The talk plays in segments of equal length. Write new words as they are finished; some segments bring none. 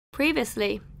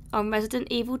Previously on Resident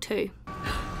Evil 2. No,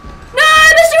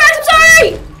 Mr. Rex, I'm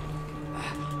sorry!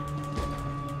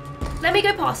 Let me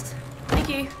go past. Thank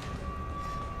you.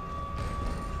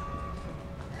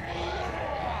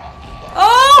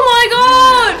 Oh my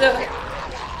god!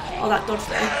 Oh, that dodge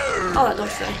though. Oh, that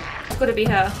dodge though. It's gotta be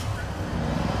her.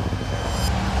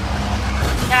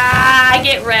 Ah,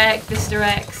 get wrecked, Mr.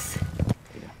 X.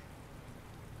 Yeah.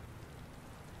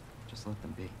 Just let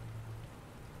them be.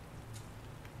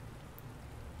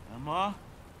 Emma?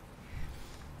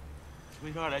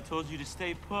 Sweetheart, I told you to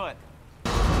stay put.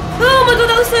 Oh my god,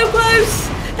 that was so close!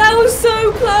 That was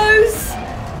so close!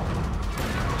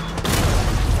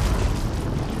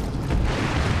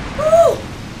 Woo!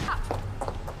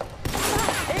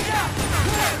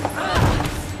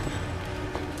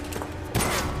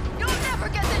 You'll never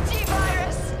get the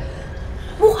T-virus!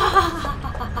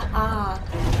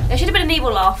 There should have been an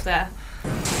evil laugh there.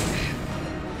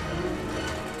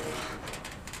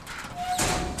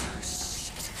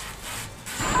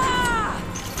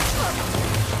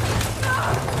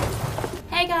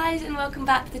 Hey guys, and welcome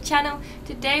back to the channel.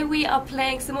 Today we are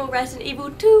playing some more Resident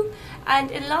Evil 2, and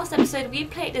in the last episode we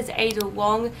played as Ada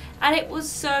Wong, and it was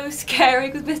so scary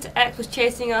because Mr. X was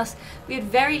chasing us. We had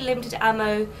very limited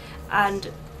ammo and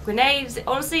grenades.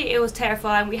 Honestly, it was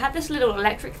terrifying. We had this little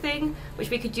electric thing which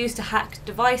we could use to hack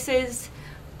devices,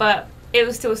 but it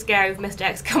was still scary with Mr.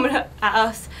 X coming up at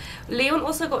us. Leon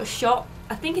also got shot,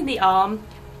 I think in the arm,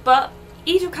 but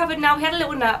he's recovered now. He had a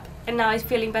little nap and now he's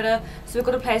feeling better, so we've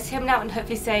got to play as him now and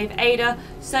hopefully save Ada.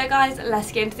 So guys,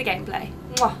 let's get into the gameplay.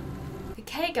 Mwah.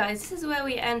 Okay guys, this is where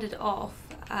we ended off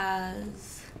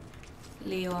as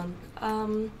Leon.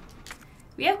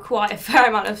 We have quite a fair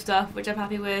amount of stuff which I'm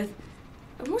happy with.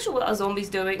 I'm not sure what that zombie's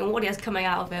doing and what he has coming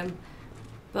out of him,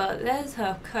 but there's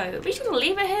her coat. Are we just gonna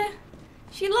leave her here?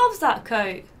 She loves that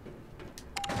coat.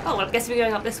 Oh, well, I guess we're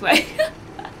going up this way.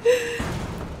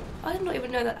 I did not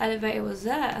even know that elevator was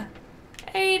there.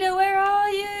 Ada, where are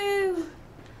you?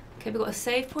 Okay, we've got a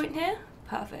save point here.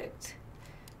 Perfect.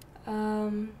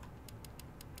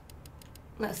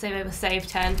 Let's save over save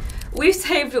 10. We've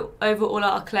saved over all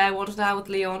our Claire ones now with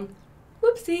Leon.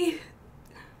 Whoopsie.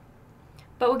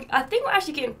 But I think we're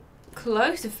actually getting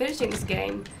close to finishing this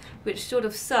game, which sort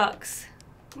of sucks.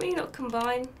 Can we not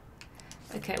combine?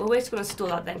 Okay, well we're just going to store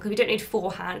that then, because we don't need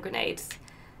 4 hand grenades.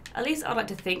 At least I'd like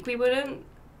to think we wouldn't.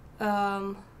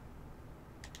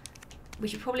 We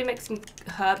should probably make some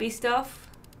herby stuff,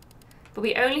 but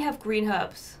we only have green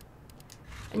herbs.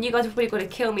 And you guys are probably going to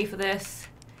kill me for this,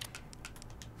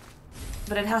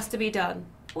 but it has to be done.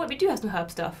 Oh wait, we do have some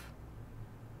herb stuff.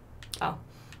 Oh.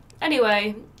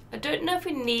 Anyway, I don't know if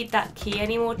we need that key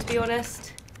anymore, to be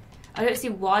honest. I don't see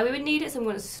why we would need it, so I'm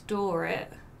going to store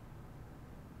it.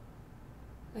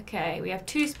 Okay, we have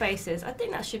 2 spaces. I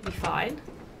think that should be fine.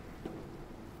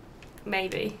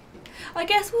 Maybe. I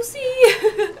guess we'll see.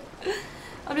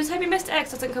 I'm just hoping Mr.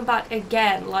 X doesn't come back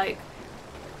again. Like,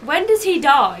 when does he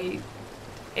die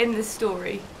in this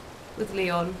story with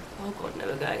Leon? Oh god, no,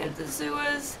 we're going into the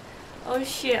sewers. Oh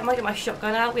shit, I might get my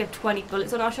shotgun out. We have 20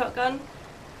 bullets on our shotgun.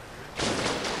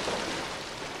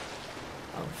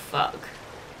 Oh fuck.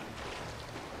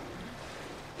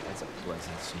 That's a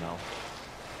pleasant smell.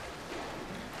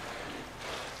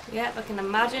 Yep, I can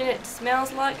imagine it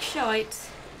smells like shite.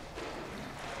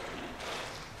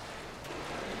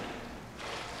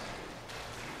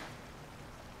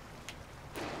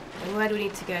 And where do we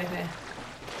need to go here?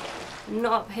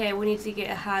 Not up here, we need to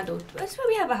get a handle. That's where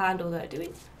we have a handle though, do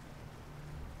we?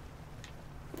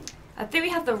 I think we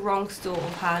have the wrong sort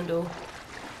of handle.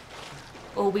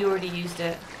 Or we already used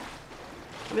it.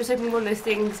 I'm just hoping one of those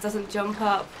things doesn't jump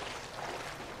up.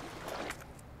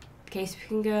 Okay, so we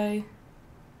can go...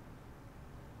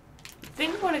 I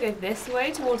think we want to go this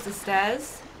way towards the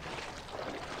stairs.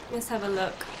 Let's have a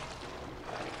look.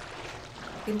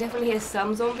 I can definitely hear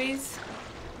some zombies.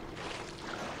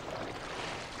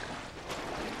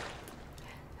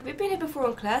 Have we been here before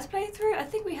on Claire's playthrough? I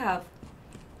think we have.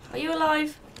 Are you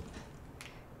alive?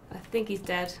 I think he's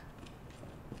dead.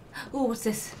 Oh, what's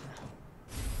this?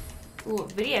 Oh,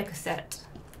 video cassette.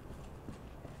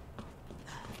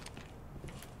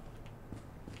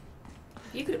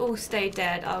 If you could all stay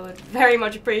dead, I would very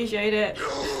much appreciate it.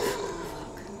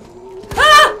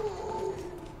 Ah!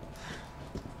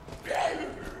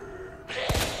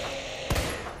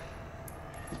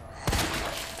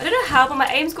 I don't know how, but my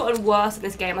aim's gotten worse in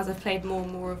this game as I've played more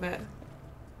and more of it.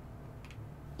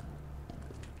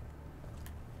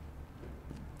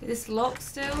 Is this locked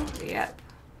still? Yep.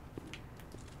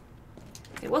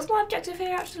 Okay, what's my objective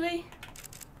here actually?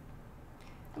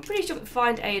 I'm pretty sure we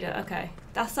find Ada. Okay,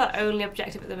 that's our only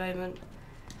objective at the moment.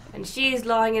 And she's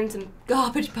lying in some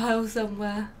garbage pile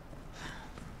somewhere.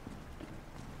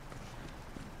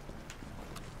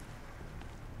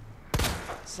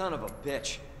 Son of a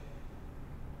bitch.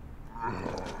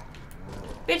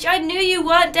 Bitch, I knew you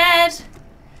weren't dead!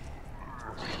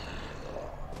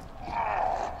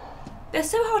 They're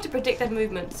so hard to predict their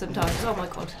movements sometimes, oh my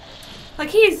god. Like,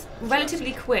 he's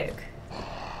relatively quick.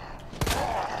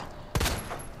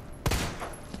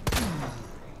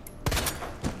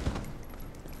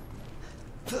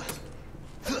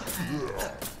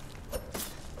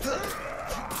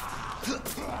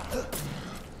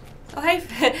 Oh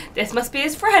hey, this must be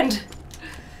his friend.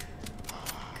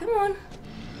 Come on.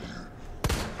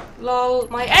 Lol,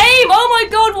 my aim! Oh my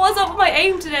god, what's up with my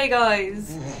aim today,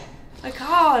 guys? I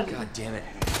can't. God damn it.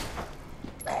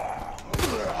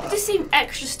 I just seem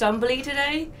extra stumbly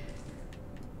today.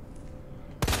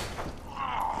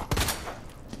 Oh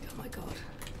my god.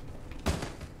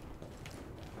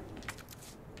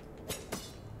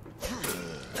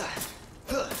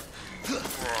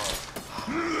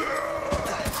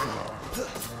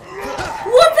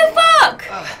 What the fuck?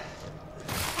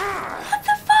 What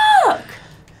the fuck?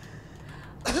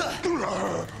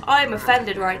 I'm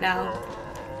offended right now.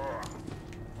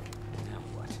 Now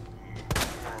what?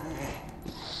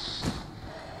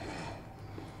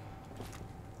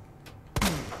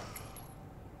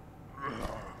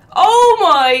 Oh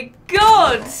my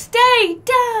god! Stay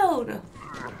down!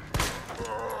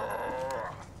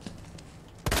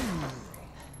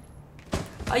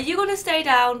 Are you gonna stay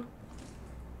down?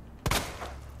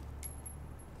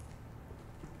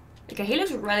 Okay, he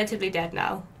looks relatively dead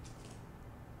now.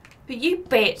 But you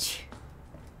bitch!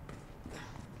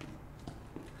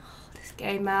 Oh, this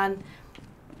game, man.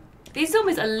 These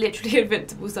zombies are literally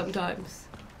invincible sometimes.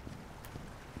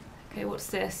 Okay, what's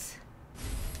this?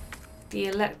 The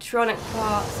electronic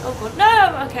parts. Oh god,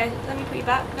 no! Okay, let me put you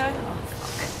back. No? Oh,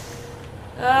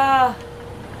 fuck. Ah!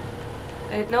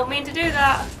 I did not mean to do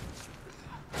that.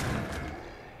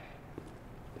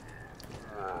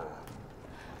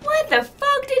 Where the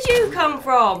fuck did you come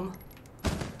from?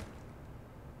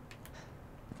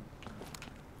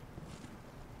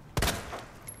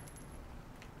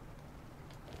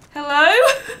 Hello?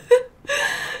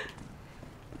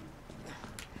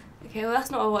 Okay, well that's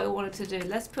not what I wanted to do.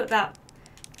 Let's put that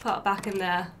part back in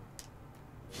there.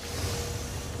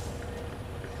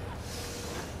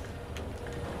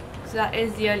 So that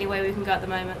is the only way we can go at the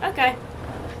moment. Okay.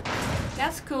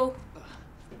 That's cool.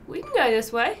 We can go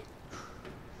this way.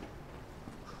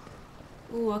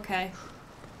 Ooh, okay.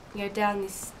 Go down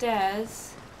these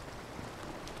stairs.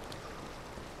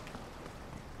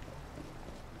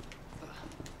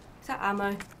 Is that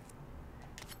ammo?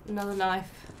 Another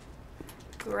knife.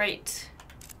 Great.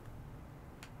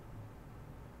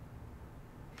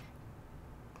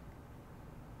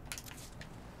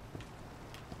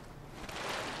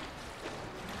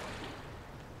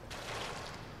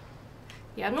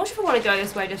 Yeah, I'm not sure if I want to go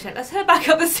this way just yet. Let's head back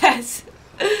up the stairs.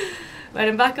 Right,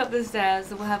 I'm back up the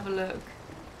stairs and we'll have a look.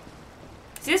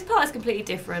 See, this part is completely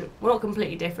different. Well, not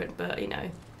completely different, but you know.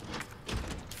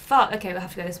 Fuck, okay, we'll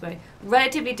have to go this way.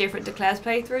 Relatively different to Claire's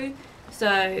playthrough, so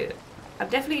I'm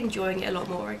definitely enjoying it a lot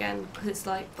more again, because it's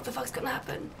like, what the fuck's gonna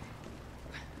happen?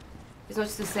 It's not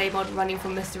just the same old running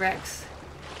from Mr. X.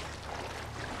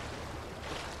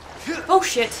 Oh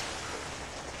shit!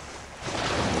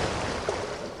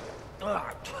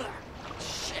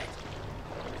 Shit.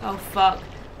 Oh fuck.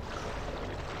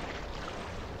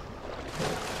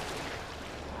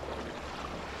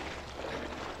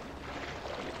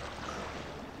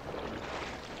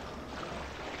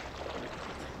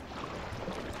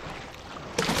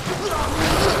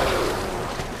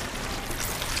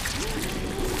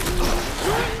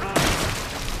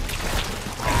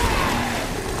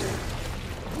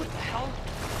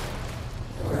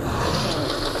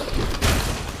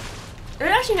 I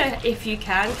don't actually know if you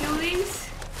can kill these.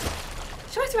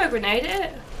 Should I throw a grenade at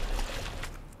it?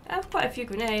 I have quite a few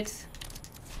grenades.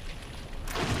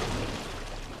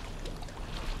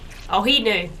 Oh, he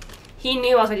knew. He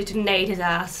knew I was ready to nade his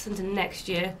ass into next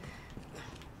year.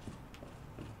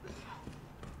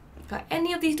 Are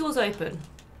any of these doors open?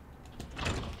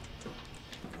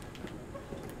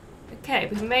 Okay,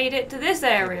 we've made it to this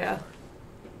area.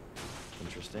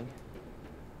 Interesting.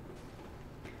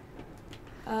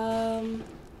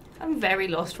 I'm very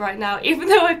lost right now, even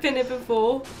though I've been here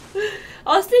before.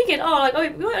 I was thinking, oh, like, oh, we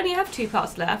might only have 2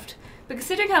 parts left, but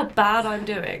considering how bad I'm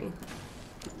doing.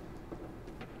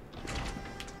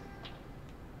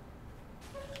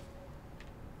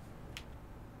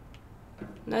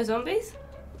 No zombies?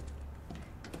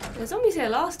 There's zombies here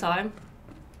last time.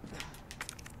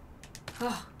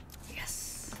 Oh,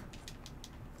 yes.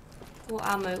 What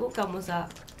ammo? What gun was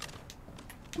that?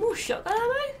 More shotgun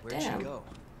ammo? Where'd Damn. she go?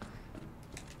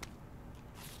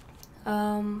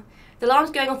 The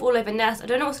alarm's going off all over Nest. I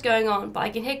don't know what's going on, but I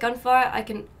can hear gunfire. I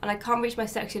can't reach my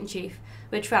section chief.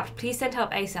 We're trapped. Please send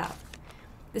help ASAP.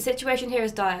 The situation here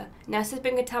is dire. Nest has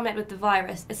been contaminated with the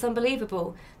virus. It's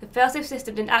unbelievable. The failsafe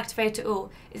system didn't activate at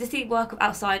all. Is this the work of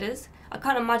outsiders? I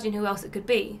can't imagine who else it could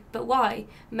be. But why?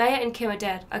 Maya and Kim are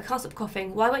dead. I can't stop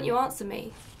coughing. Why won't you answer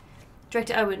me?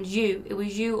 Director Owens, you. It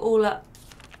was you all along.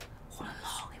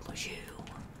 It was you.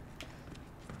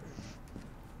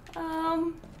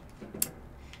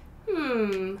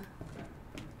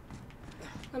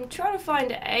 I'm trying to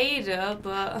find Ada,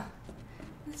 but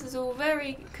this is all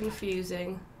very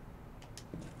confusing.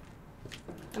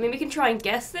 I mean, we can try and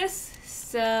guess this.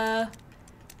 Suck.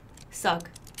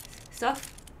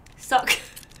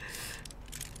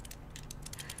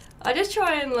 I just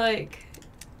try and like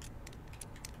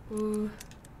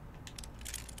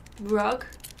rug,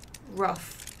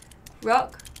 rough,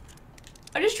 ruck.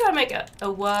 I just try and make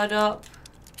a word up.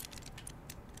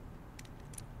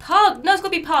 Pug. No, it's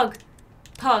gotta be pug.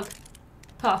 Pug.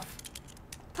 Puff.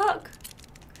 Pug.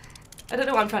 I don't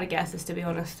know why I'm trying to guess this, to be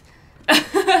honest.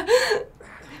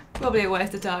 Probably a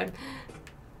waste of time.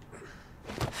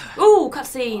 Ooh,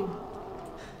 cutscene.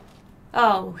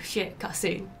 Oh shit,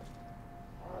 cutscene.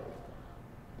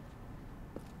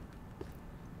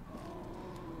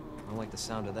 I don't like the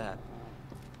sound of that.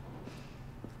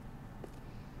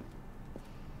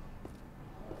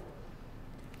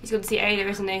 He's going to see Ada,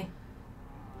 isn't he?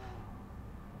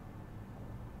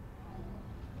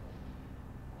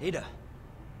 Ada.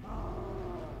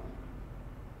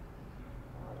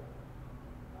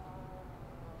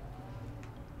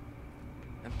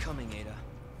 I'm coming, Ada.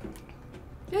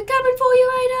 We're coming for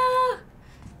you, Ada!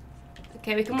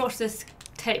 Okay, we can watch this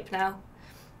tape now.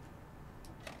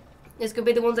 It's going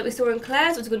to be the ones that we saw in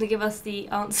Claire's, which is going to give us the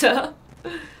answer.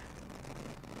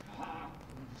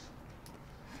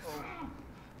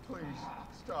 Please,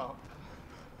 stop.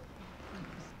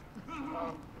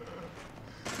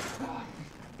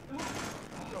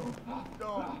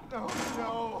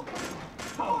 No.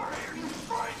 Over here, you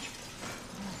freak!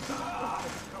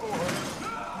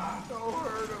 No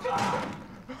hurt him.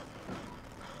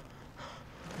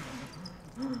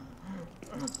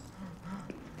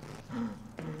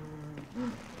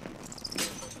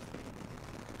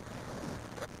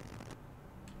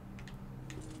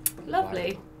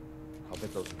 Lovely. I'll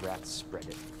bet those rats spread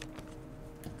it.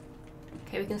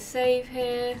 Okay, we can save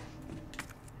here.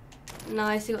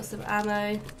 Nice, we got some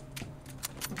ammo.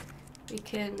 We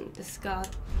can discard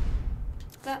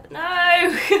that.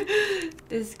 No!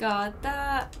 Discard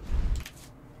that.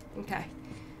 Okay.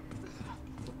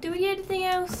 Do we need anything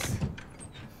else?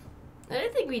 I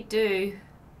don't think we do.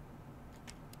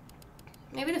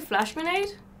 Maybe the flash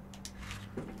grenade?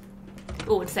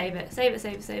 Oh, and save it. Save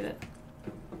it.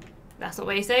 That's not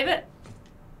where you save it.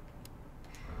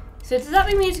 So does that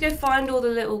mean we need to go find all the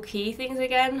little key things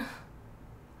again?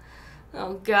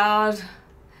 Oh god.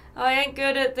 I ain't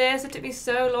good at this. It took me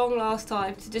so long last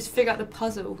time to just figure out the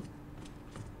puzzle.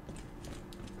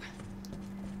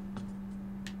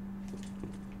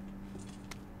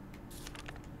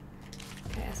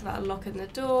 Okay, that's about unlocking the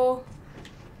door.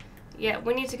 Yeah,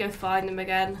 we need to go find them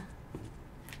again.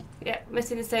 Yeah,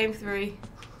 missing the same 3.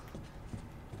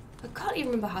 I can't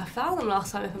even remember how I found them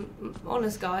last time, if I'm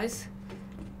honest, guys.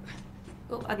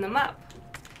 Oh, and the map.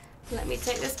 Let me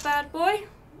take this bad boy.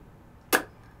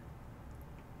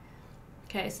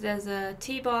 Okay, so there's a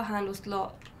T-bar handle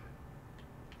slot.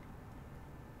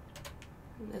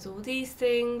 And there's all these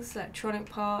things, electronic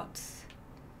parts.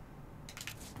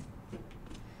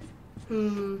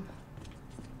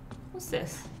 What's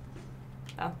this?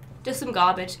 Oh, just some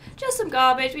garbage. Just some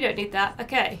garbage, we don't need that.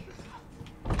 Okay.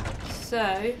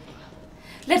 So,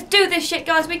 let's do this shit,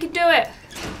 guys, we can do it!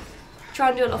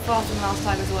 Try and do it a lot faster than last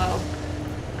time as well.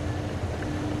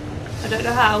 I don't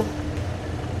know how,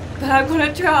 but I'm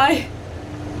gonna try.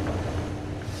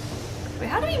 Wait,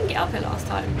 how did we even get up here last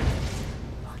time?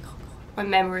 Oh, God. My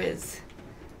memories.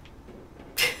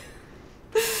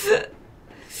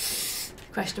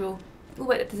 Questionable. Oh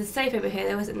wait, there's a safe over here,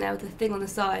 there wasn't there, with the thing on the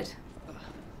side.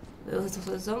 There was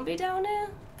also a zombie down here.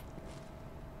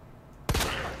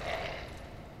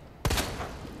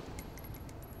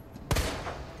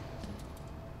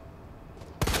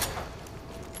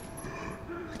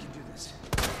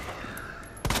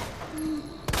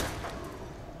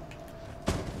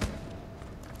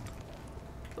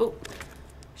 Oh,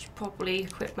 should probably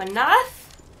equip my knife.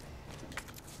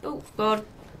 Oh god.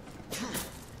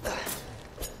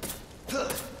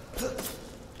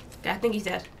 Okay, I think he's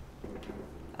dead.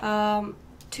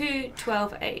 2,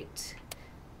 12, 8.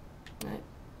 No.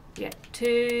 Yeah,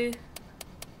 2,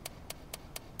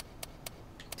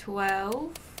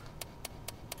 12,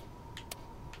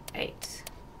 8.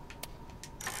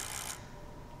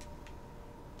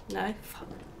 No, fuck.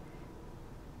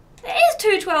 It is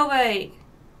 2, 12, 8.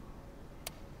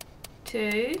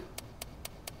 2,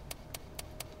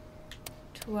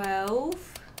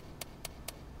 12,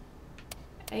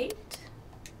 8.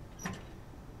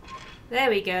 There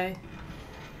we go.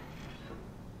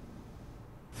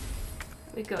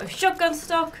 We got a shotgun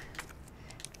stock.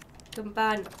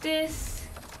 Combine with this.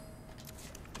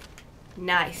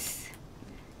 Nice.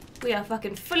 We are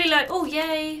fucking fully loaded. Oh,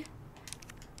 yay.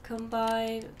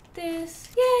 Combine with this.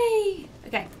 Yay.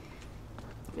 Okay.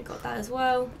 We got that as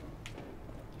well.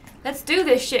 Let's do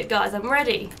this shit, guys. I'm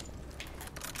ready.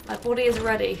 My body is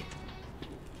ready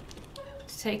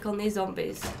to take on these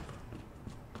zombies.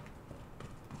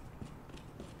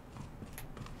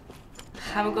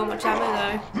 Haven't got much ammo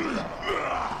though.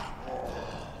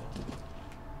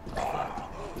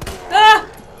 Ah!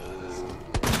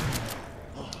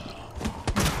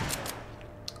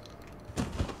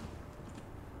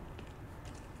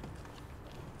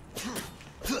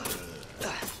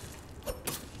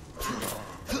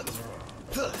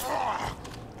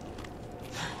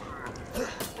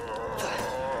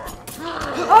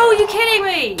 Oh, you kidding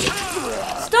me?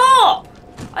 Stop!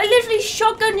 I literally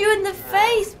shotgun you in the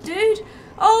face, dude.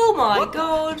 Oh my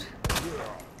god.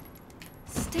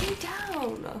 Stay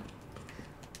down.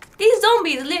 These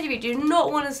zombies literally do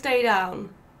not want to stay down.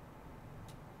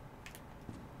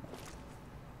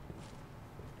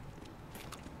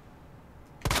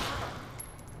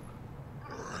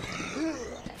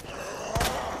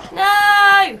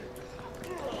 No!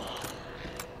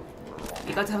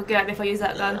 You got to have a go at me if I use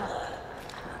that gun.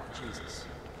 Jesus.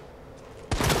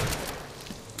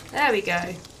 There we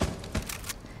go.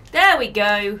 There we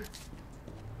go.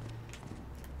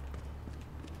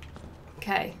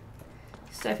 Okay.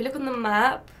 So if you look on the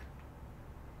map,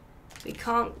 we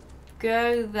can't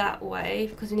go that way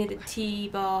because we need the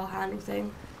T-bar handle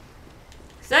thing.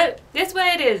 So this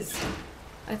way it is,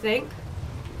 I think.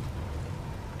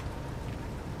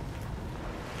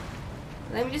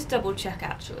 Let me just double check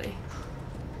actually.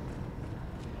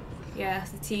 Yeah,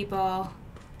 it's the T-bar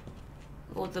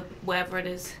or the wherever it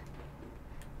is.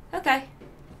 Okay.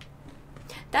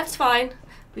 That's fine.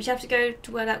 We just have to go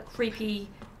to where that creepy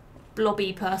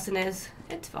blobby person is.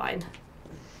 It's fine.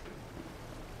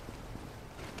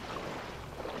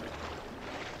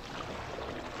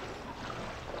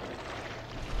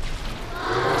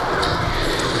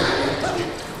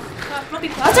 Blobby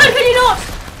person, can you not?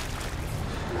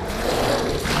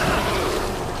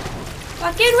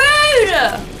 Fucking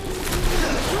rude!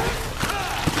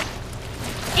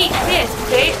 Eat this,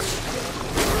 bitch!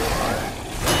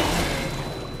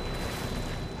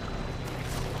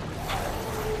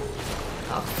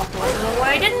 Oh fuck, I went the wrong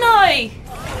way, didn't I?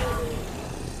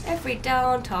 Every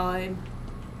down time.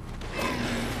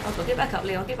 Oh god, get back up,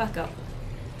 Leon, get back up.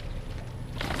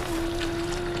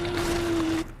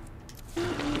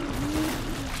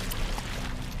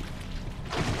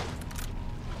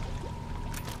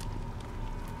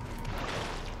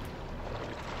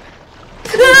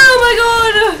 Oh my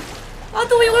god! I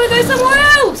thought we were going to go somewhere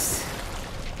else!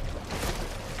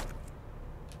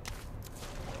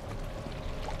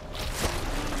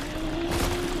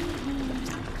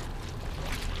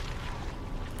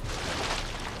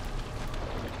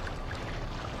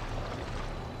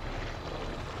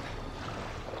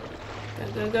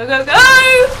 Go, go, go, go!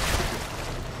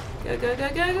 Go, go, go,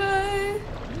 go, go!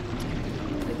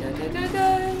 Go, go, go, go, go!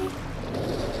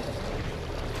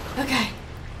 Okay.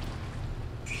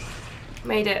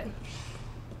 Made it.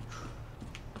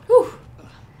 Whew.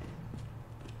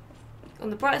 On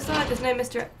the bright side, there's no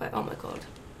Mr. Wait, oh my god.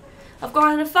 I've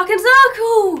gone in a fucking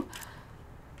circle!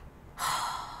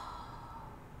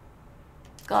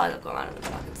 God, I've gone around in a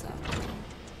fucking circle.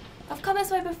 I've come this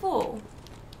way before.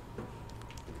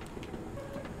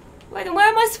 Wait, then where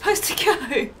am I supposed to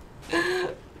go?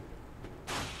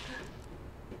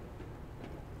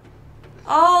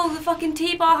 Oh, the fucking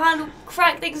T-bar handle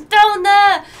crank thing's down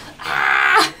there!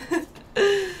 Ah!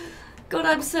 God,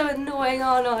 I'm so annoying,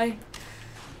 aren't I?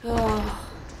 Oh.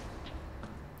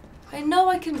 I know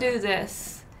I can do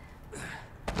this.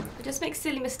 I just make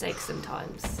silly mistakes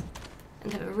sometimes.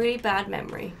 And have a really bad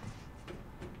memory.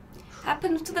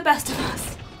 Happens to the best of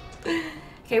us.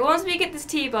 Okay, once we get this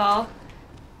T-bar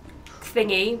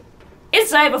thingy,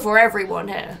 it's over for everyone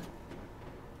here.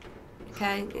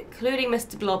 Okay, including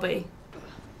Mr. Blobby.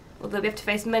 Although we have to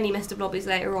face many Mr. Blobbies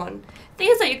later on. The thing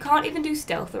is that you can't even do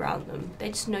stealth around them. They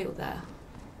just know you're there.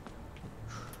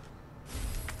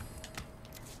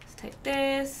 Take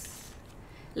this.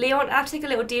 Leon, I have to take a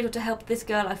little detour to help this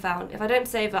girl I found. If I don't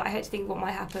save her, I hate to think what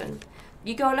might happen.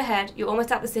 You go on ahead. You're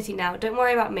almost at the city now. Don't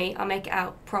worry about me. I'll make it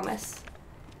out. Promise.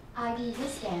 ID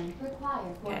wristband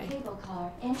required for cable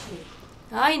car entry.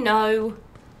 I know.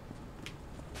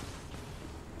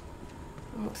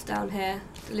 And what's down here?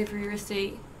 Delivery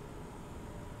receipt.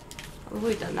 We've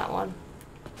already done that one.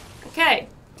 Okay.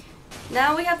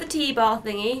 Now we have the T-bar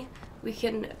thingy. We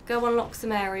can go unlock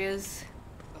some areas.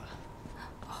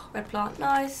 Oh, red plant,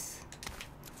 nice.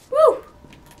 Woo!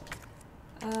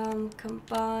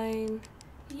 Combine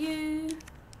you.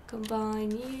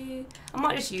 Combine you. I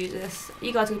might just use this.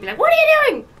 You guys are gonna be like, what are you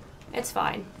doing? It's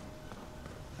fine.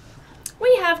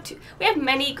 We have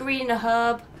many green and a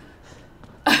herb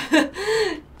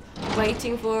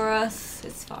waiting for us.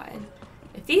 It's fine.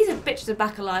 If these bitches are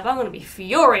back alive, I'm gonna be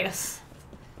furious.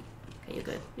 Okay, you're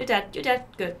good. You're dead. You're dead.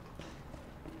 Good.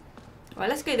 Alright,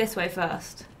 let's go this way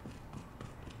first.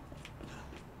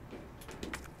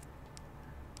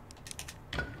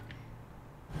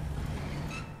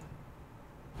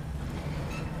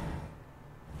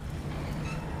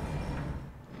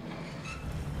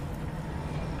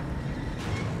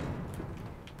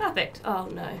 Perfect. Oh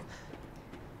no.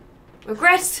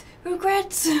 Regrets!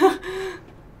 Regrets!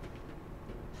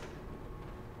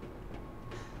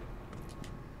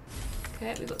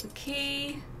 Okay, we've got the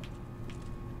key.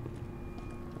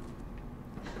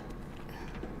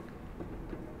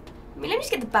 I mean, let me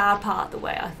just get the bad part of the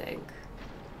way, I think.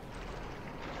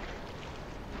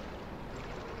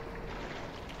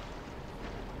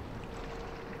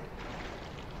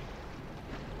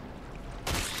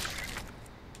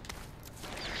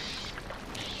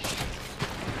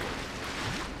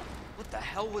 What the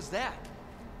hell was that?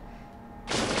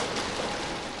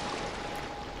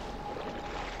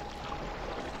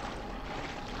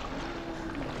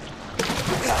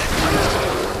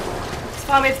 It's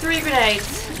fine, we have 3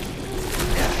 grenades.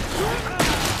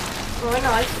 Oh, a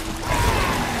knife.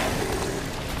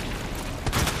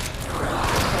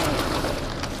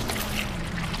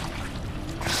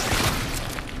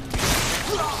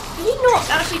 Did he not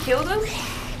actually kill them?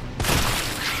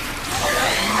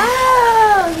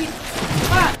 Oh, you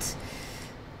twat.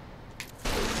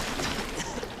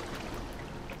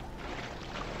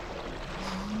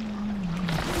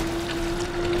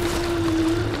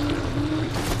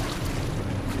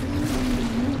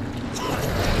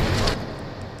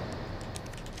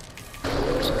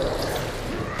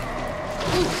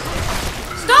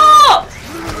 Stop!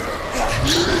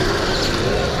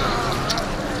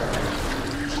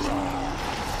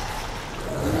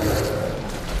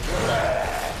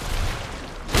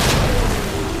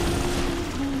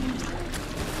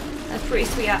 That's pretty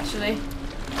sweet, actually.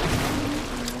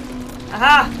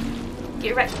 Aha!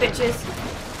 Get wrecked, bitches.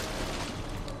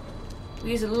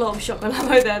 We use a lot of shotgun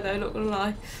ammo there, though, not gonna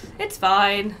lie. It's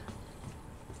fine.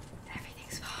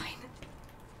 Everything's fine.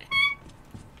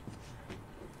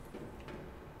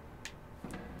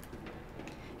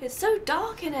 It's so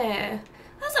dark in here.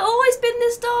 Has it always been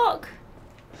this dark?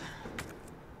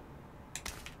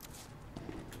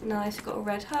 Nice, we've got a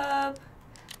red herb.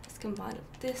 Let's combine it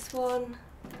with this one.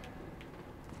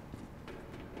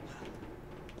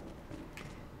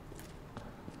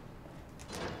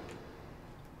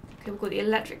 Okay, we've got the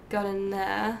electric gun in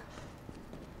there.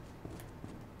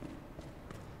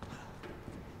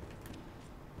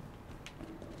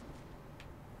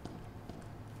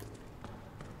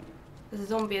 There's a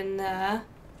zombie in there.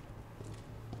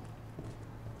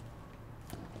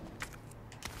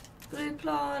 Blue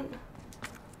plant.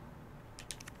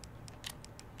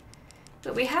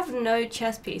 But we have no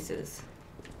chest pieces.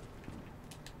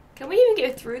 Can we even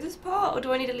get through this part, or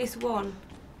do I need at least one?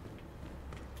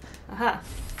 Aha.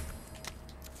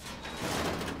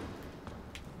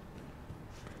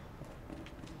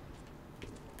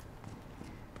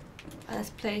 And let's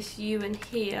place you in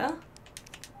here.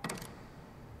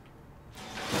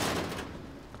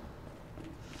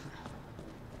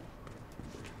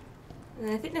 And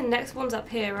I think the next one's up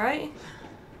here, right?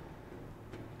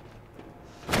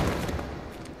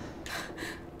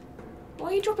 Why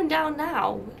are you dropping down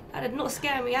now? That did not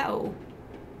scare me at all.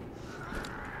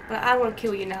 But I want to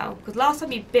kill you now, because last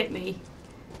time you bit me.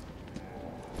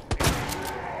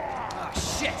 Ah,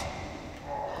 shit!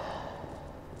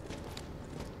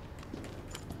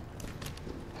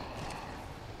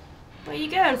 Where you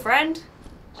going, friend?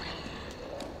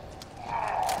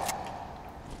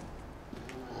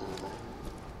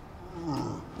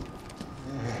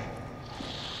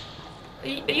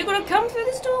 Are you gonna come through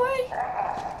this doorway?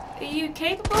 Are you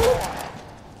capable?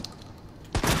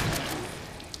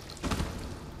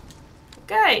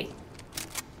 Okay.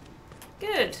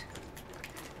 Good.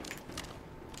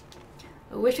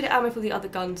 I wish we had ammo for the other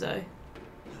guns though.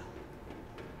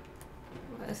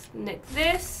 Let's nick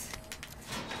this.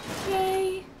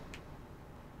 Yay.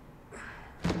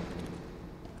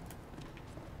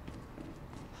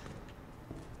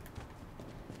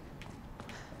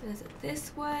 Is it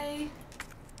this way?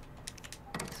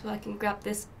 So I can grab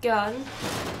this gun.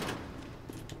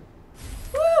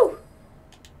 Woo!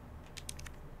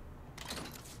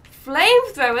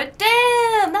 Flamethrower?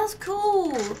 Damn, that's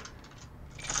cool.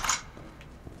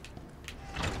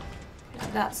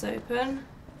 That's open.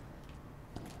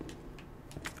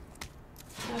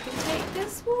 I can take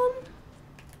this one.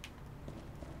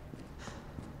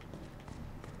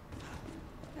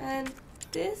 And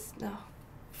this? No.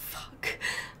 Fuck.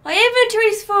 My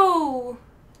inventory's full!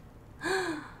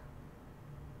 Oh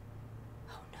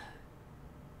no.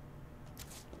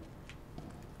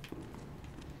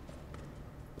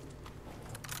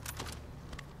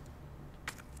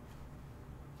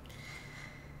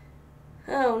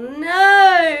 Oh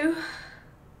no!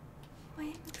 My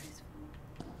inventory's full.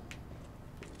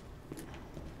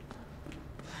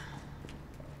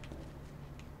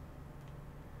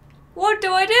 What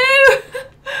do I do?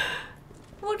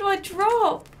 What do I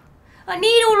drop? I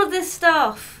need all of this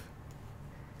stuff.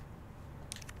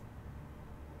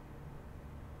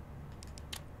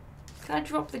 Can I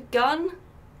drop the gun?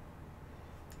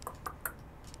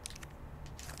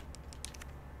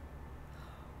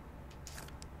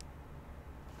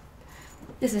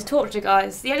 This is torture,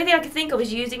 guys. The only thing I can think of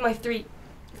is using my three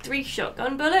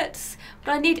shotgun bullets,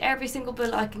 but I need every single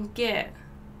bullet I can get.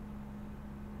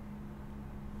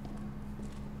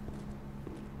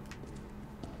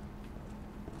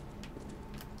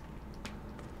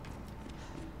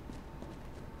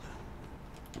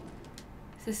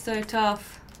 This is so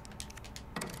tough.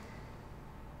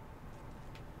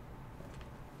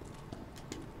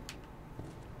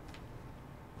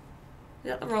 Is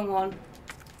that the wrong one?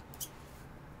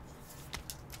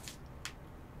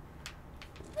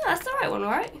 No, that's the right one,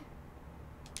 right?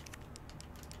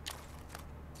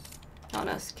 Oh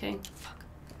no, it's king. Fuck.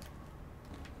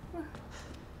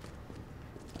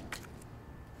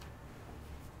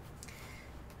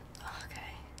 Okay.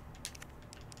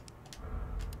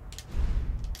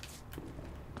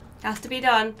 Has to be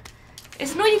done.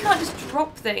 It's annoying you can't just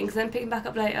drop things and then pick them back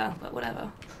up later, but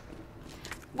whatever.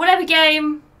 Whatever,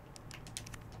 game.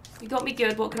 You got me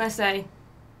good, what can I say?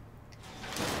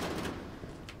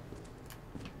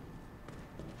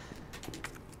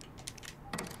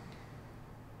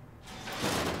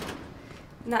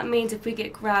 And that means if we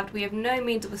get grabbed, we have no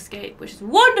means of escape, which is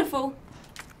wonderful.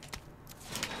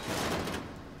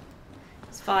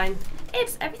 It's fine.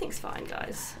 Everything's fine,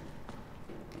 guys.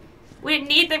 We didn't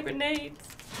need the grenades.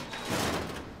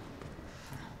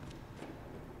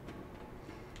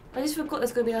 I just forgot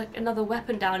there's going to be like another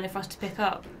weapon down there for us to pick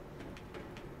up.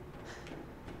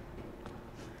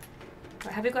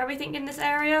 Right, have we got everything in this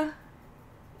area?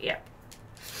 Yep.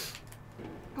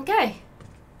 Okay.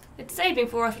 It's saving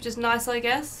for us, which is nice, I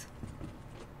guess.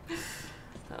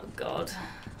 Oh god.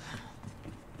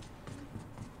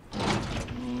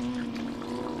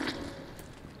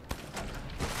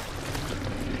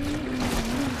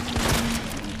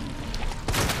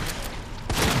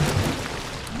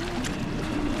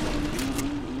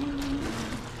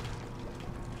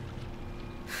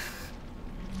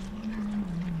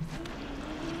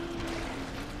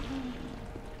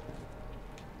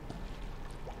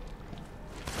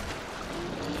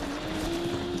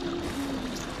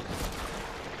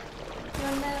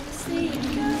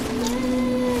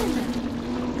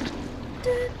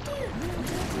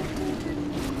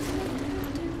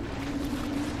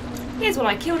 Here's one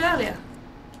I killed earlier.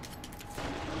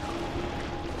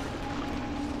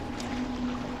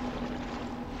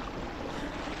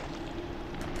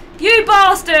 You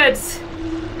bastards!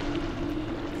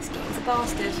 This game's a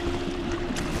bastard.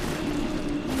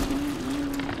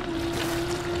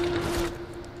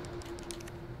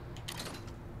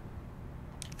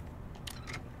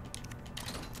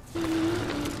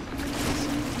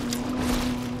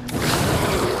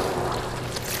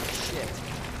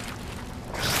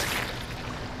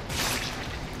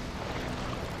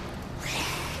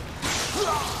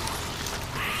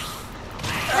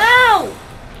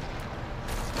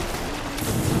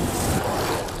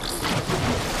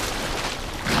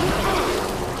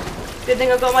 Good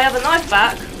thing I've got my other knife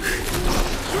back. Move!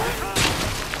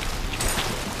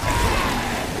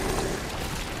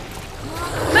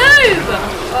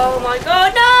 Oh my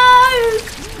god, no!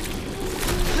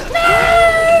 No!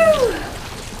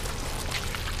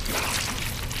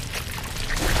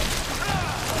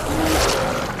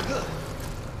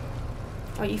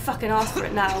 Oh, you fucking asked for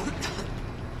it now.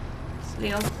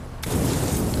 Leon.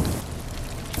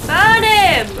 Burn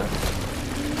him!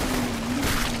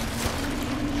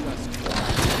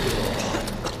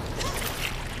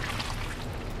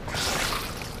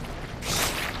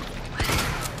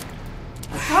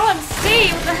 I can't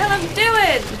see what the hell I'm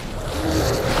doing!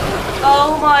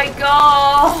 Oh my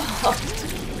god!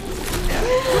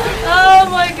 Oh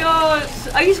my god!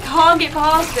 I just can't get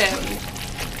past him.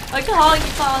 I can't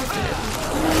get past him.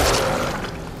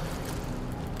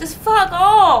 Just fuck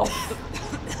off!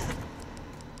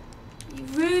 You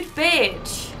rude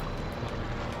bitch.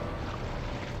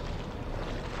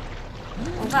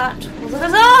 Well, that was a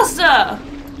disaster!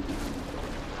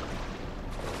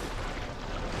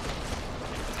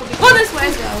 Probably gone this way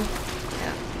as well.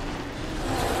 Yeah.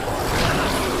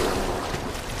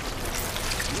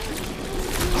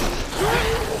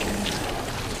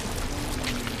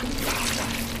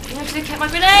 I should have kept my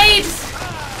grenades!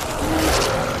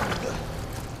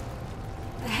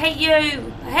 I hate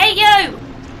you! I hate you!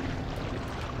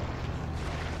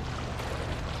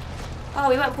 Oh,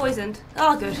 we weren't poisoned.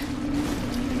 Oh, good.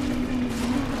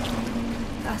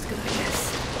 That's good, I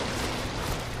guess.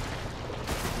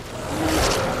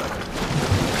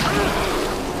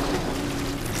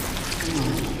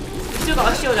 Still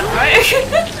got a shield up, right?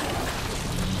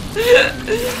 This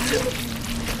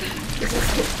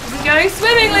is going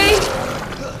swimmingly!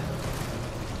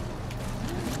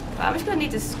 Right, I'm just gonna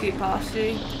need to scoot past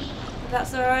you. If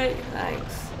that's alright,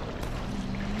 thanks.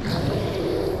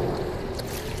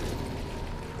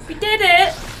 We did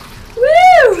it!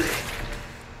 Woo!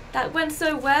 That went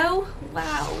so well.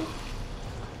 Wow.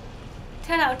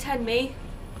 10 out of 10 me.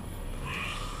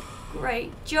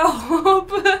 Great job!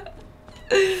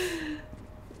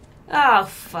 Oh,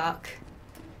 fuck.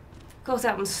 Of course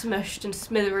that one's smushed and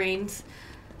smithereens.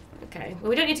 Okay, well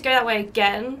we don't need to go that way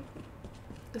again.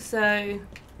 So,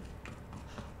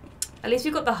 at least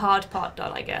we've got the hard part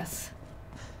done, I guess.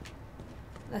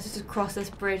 Let's just cross this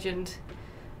bridge and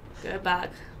go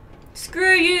back.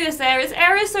 Screw you, this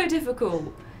area is so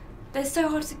difficult. They're so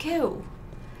hard to kill.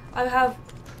 I have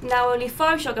now only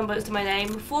 5 shotgun bullets to my name,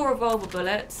 4 revolver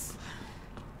bullets.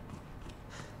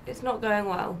 It's not going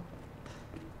well.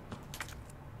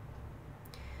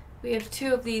 We have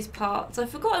 2 of these parts. I've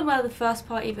forgotten where the first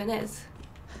part even is.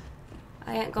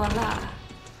 I ain't gonna lie.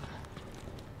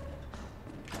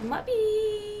 It might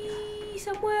be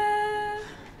somewhere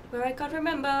where I can't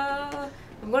remember.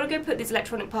 I'm gonna go put these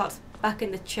electronic parts back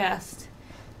in the chest,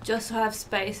 just so I have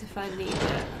space if I need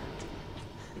it.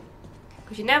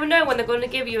 Because you never know when they're going to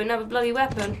give you another bloody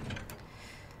weapon.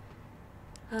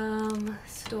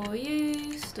 Store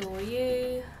you, store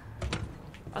you.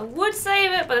 I would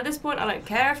save it, but at this point I don't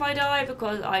care if I die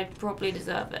because I probably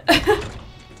deserve it.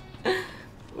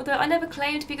 Although I never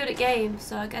claimed to be good at games,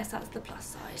 so I guess that's the plus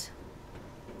side.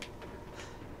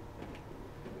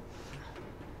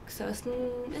 So it's, is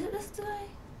it this way?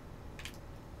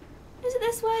 Is it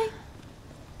this way?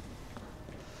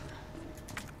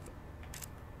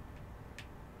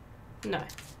 No.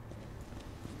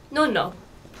 No, no.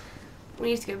 We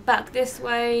need to go back this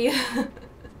way.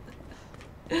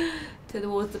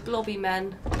 Towards the blobby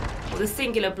men. Or the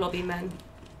singular blobby men.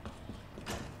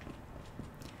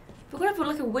 If we're going to put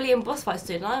like a William boss fight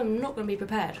soon, I'm not going to be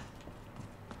prepared.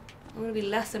 I'm going to be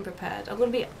less than prepared. I'm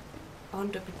going to be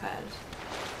under-prepared.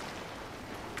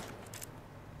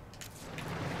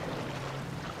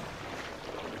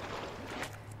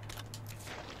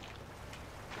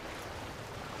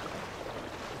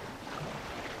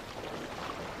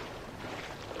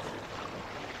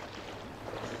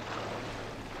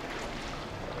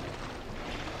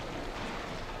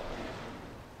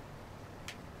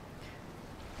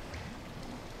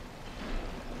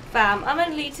 Fam, I'm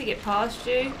gonna need to get past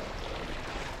you.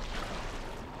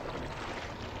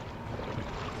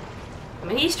 I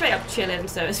mean, he's straight up chilling,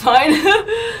 so it's fine.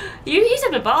 He's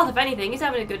having a bath, if anything. He's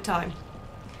having a good time.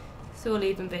 So we'll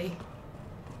leave him be.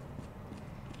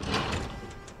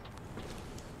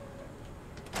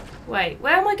 Wait,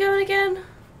 where am I going again?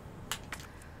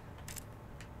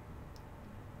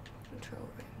 Control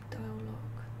room, dial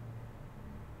lock.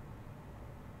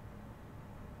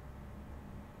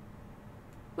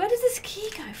 Where does this key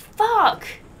go? Fuck!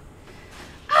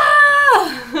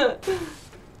 Ah!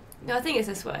 No, I think it's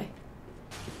this way.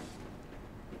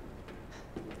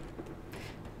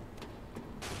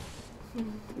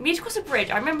 We need to cross a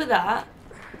bridge. I remember that.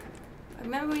 I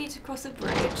remember we need to cross a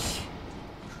bridge.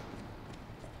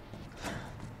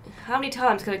 How many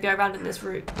times can I go around in this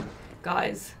route,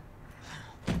 guys?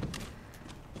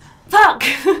 Fuck!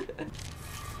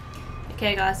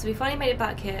 Okay, guys, so we finally made it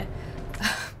back here.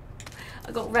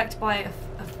 I got wrecked by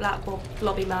black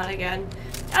blobby man again.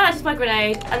 And I used my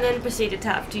grenade, and then proceeded to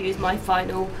have to use my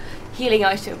final healing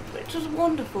item, which was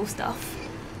wonderful stuff.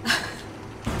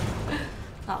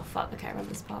 Oh fuck, okay, I remember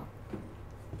this part.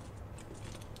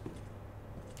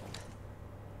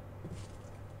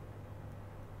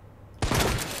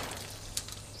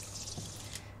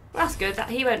 That's good,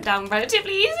 that he went down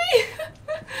relatively easy.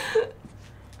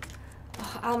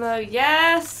 Oh, ammo,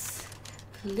 yes!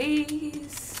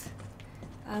 Please.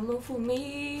 Ammo for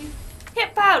me.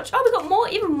 Hip pouch! Oh, we got more,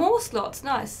 even more slots,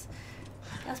 nice.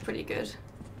 That's pretty good.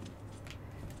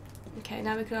 Okay,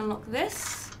 now we can unlock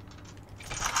this.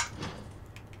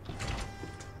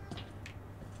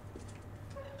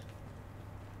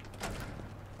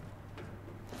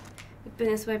 We've been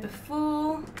this way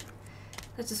before.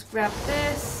 Let's just grab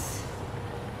this.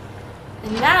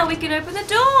 And now we can open the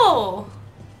door!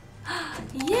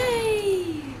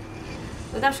 Yay!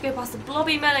 We'll have to go past the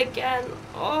blobby men again.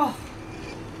 Oh!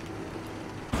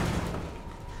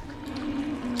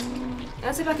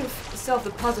 Let's see if I can solve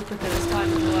the puzzle quicker this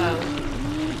time as well.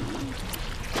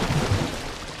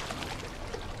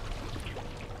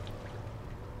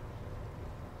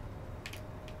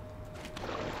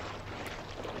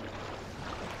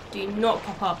 Do not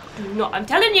pop up. Do not. I'm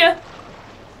telling you!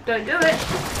 Don't do it!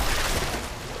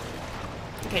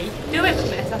 Okay, you can do it with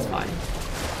this, that's fine.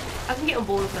 I can get on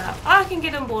board with that. I can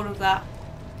get on board with that.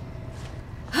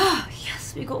 Ah,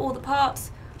 yes, we got all the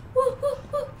parts. Woo, woo,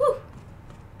 woo, woo.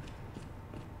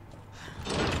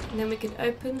 And then we can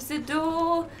open the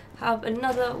door, have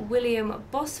another William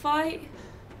boss fight.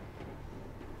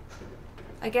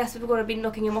 I guess we're going to be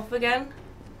knocking him off again.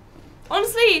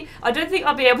 Honestly, I don't think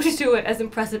I'll be able to do it as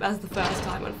impressive as the first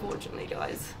time, unfortunately,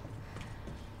 guys.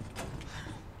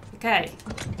 Okay.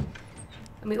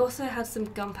 And we also had some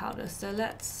gunpowder, so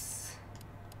let's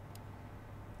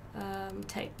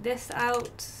take this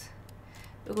out.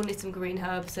 We're going to need some green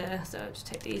herbs here, so just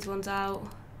take these ones out.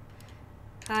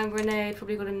 Hand grenade,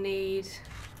 probably going to need.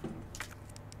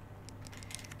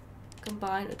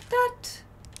 Combine with that.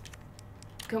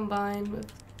 Combine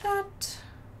with that.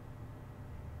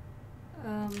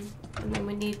 And then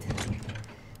we need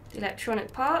the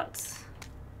electronic parts.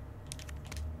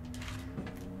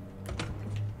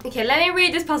 Okay, let me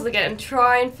read this puzzle again and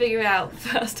try and figure it out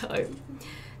first time.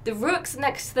 The rook's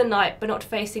next to the knight, but not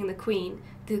facing the queen.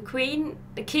 The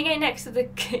king ain't next to the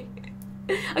king.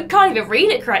 I can't even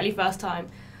read it correctly first time.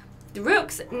 The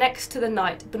rook's next to the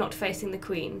knight, but not facing the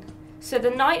queen. So the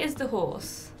knight is the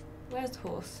horse. Where's the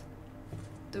horse?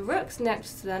 The rook's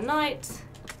next to the knight.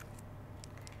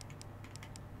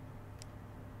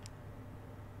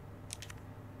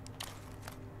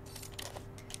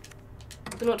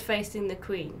 But not facing the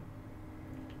queen.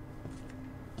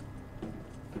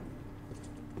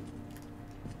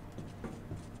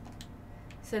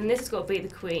 So then this has got to be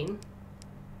the queen.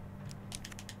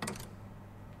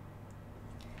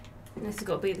 And this has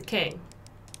got to be the king.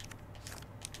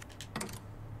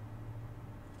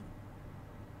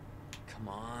 Come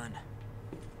on.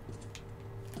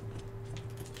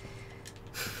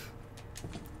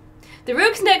 The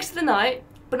rook's next to the knight,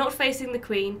 but not facing the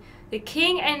queen. The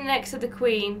king ain't next to the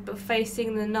queen, but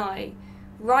facing the knight.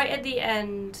 Right at the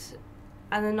end,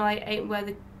 and the knight ain't where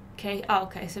the king... Oh,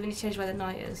 okay, so we need to change where the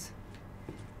knight is.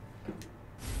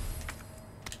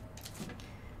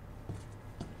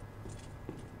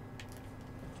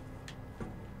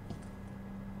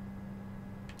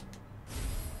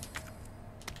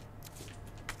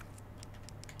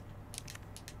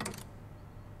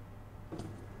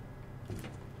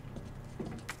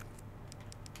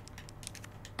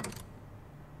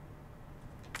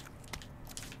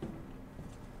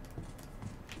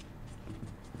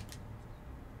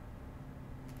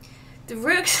 The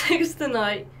rook's next to the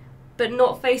knight, but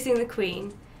not facing the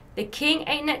queen. The king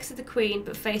ain't next to the queen,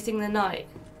 but facing the knight.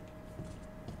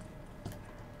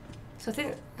 So I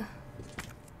think...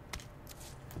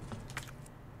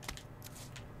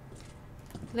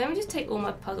 Let me just take all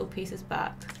my puzzle pieces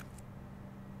back.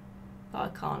 Oh, I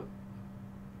can't.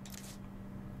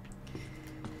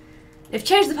 They've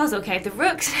changed the puzzle. Okay, the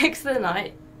rook's next to the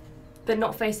knight, but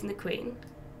not facing the queen.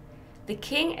 The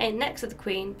king ain't next to the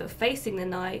queen, but facing the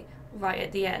knight. Right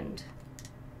at the end.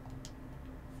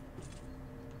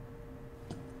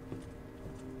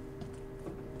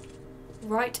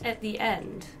 Right at the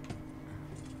end.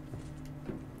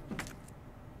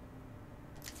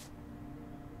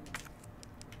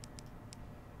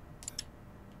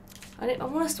 I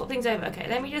want to swap things over. Okay,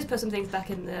 let me just put some things back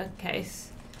in the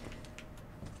case.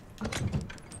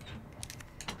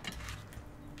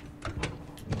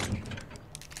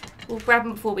 We'll grab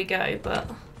them before we go,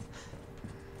 but...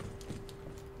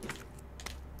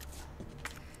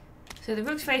 So the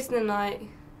rook's facing the knight,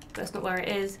 but that's not where it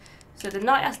is. So the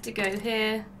knight has to go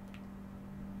here.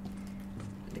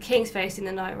 The king's facing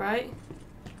the knight, right?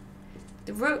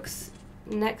 The rook's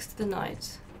next to the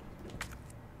knight,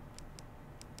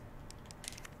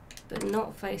 but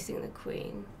not facing the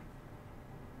queen.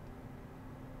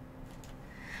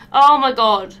 Oh my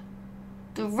god.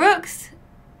 The rook's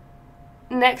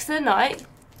next to the knight.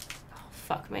 Oh,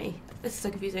 fuck me. This is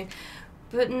so confusing.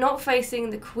 But not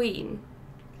facing the queen.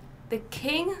 The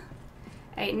king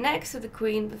ain't next to the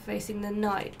queen, but facing the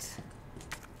knight.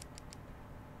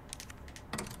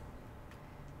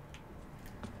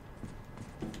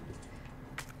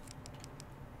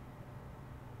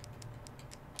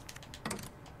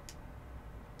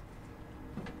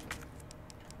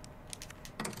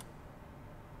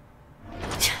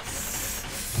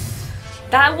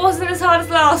 That wasn't as hard as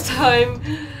last time.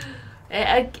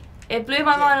 It blew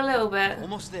my mind a little bit.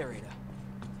 Almost there, Ada.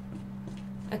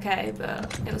 Okay,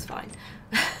 but it was fine.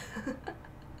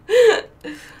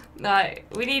 No,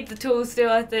 we need the tools still,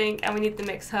 I think, and we need the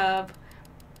mixed herb.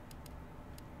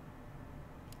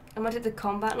 I might do the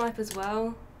combat knife as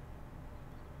well.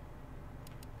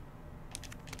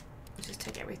 Let's just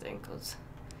take everything, because,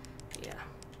 yeah.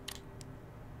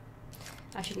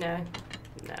 Actually, no.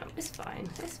 No, it's fine.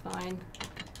 It's fine.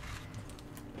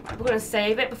 Right, we're going to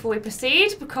save it before we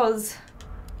proceed because...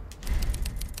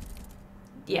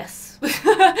 Yes.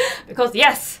 Because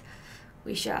yes,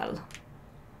 we shall.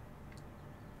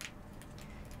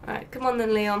 Alright, come on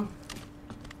then, Leon.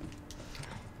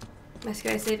 Let's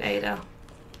go save Ada.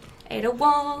 Ada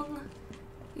Wong.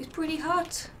 He's pretty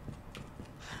hot.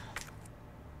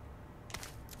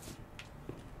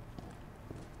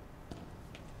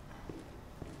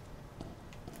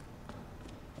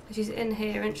 She's in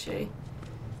here, isn't she?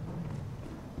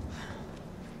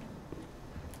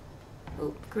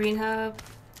 Oh, green herb.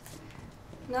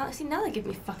 No, see, now they give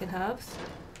me fucking herbs.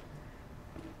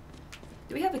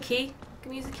 Do we have a key?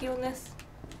 Can we use a key on this?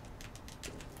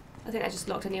 I think that's just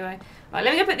locked anyway. Right,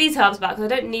 let me go put these herbs back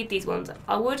because I don't need these ones.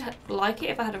 I would like it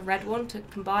if I had a red one to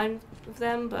combine with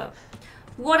them, but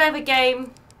whatever,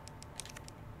 game.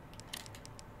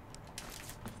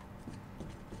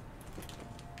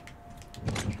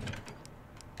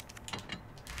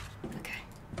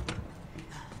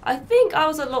 I think I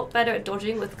was a lot better at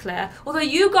dodging with Claire. Although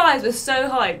you guys were so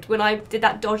hyped when I did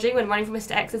that dodging when running from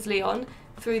Mr. X's Leon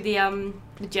through the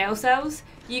jail cells.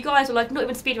 You guys were like, not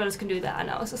even speedrunners can do that,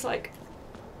 and I was just like,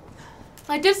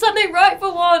 I did something right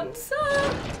for once.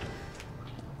 Ah.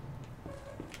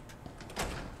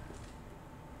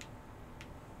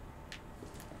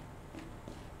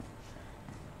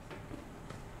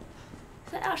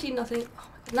 Is that actually nothing? Oh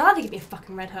my god, now they give me a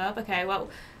fucking red herb. Okay, well.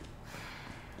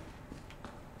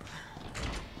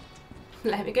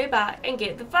 Let me go back and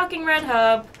get the fucking red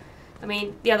herb. I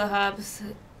mean, the other herbs.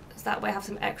 So that way I have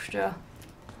some extra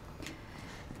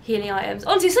healing items.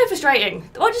 Honestly, so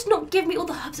frustrating. Why just not give me all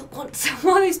the herbs at once?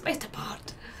 Why are they spaced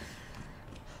apart?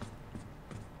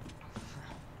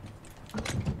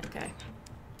 Okay.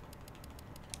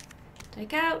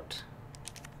 Take out.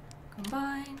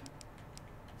 Combine.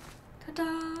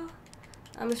 Ta-da.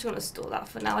 I'm just going to store that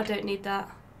for now. I don't need that.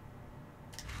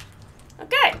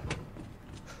 Okay.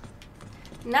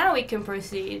 Now we can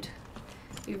proceed.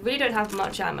 We really don't have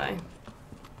much ammo.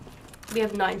 We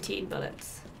have 19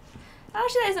 bullets.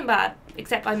 Actually, that isn't bad,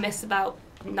 except I missed about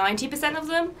 90% of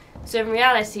them. So in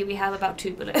reality, we have about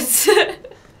 2 bullets.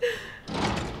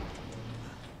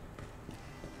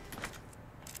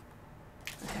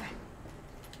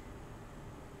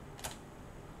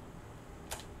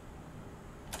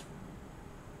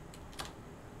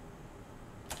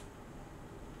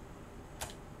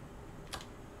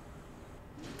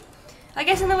 I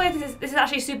guess in a way this is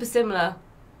actually super similar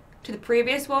to the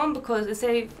previous one because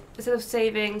instead of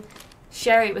saving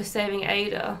Sherry, we're saving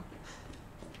Ada.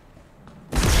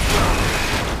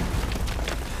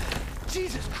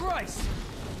 Jesus Christ!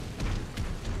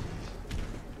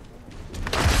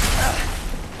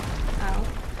 Ow.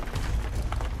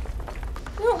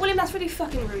 You know what, William, that's really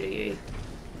fucking rude of you.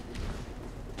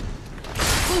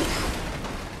 Oof.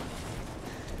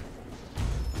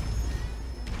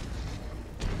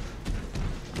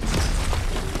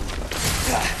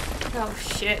 Oh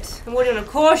shit, I'm already on a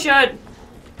caution!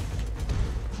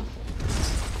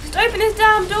 Just open this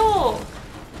damn door!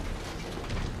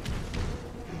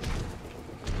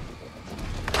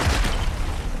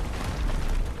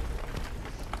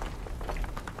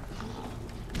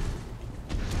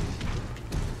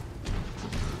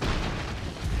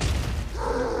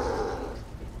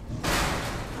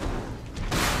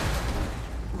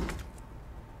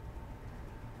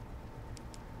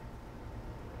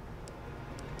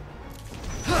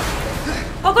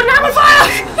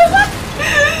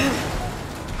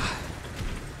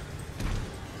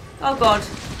 Oh god.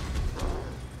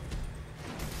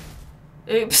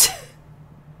 Oops.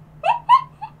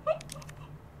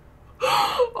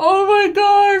 Oh my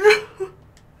god.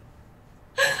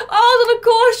 Oh, I was on a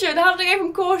caution. How did I go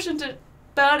from caution to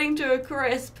burning to a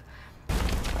crisp?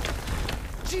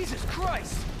 Jesus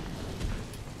Christ!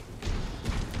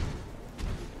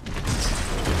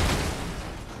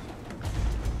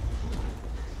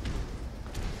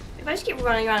 If I just keep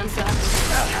running around in circles.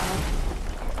 Oh.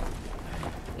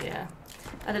 Yeah.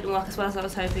 That didn't work as well as I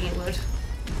was hoping it would.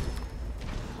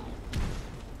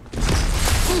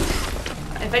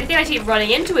 If anything, I keep running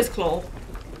into his claw.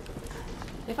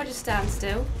 If I just stand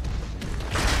still.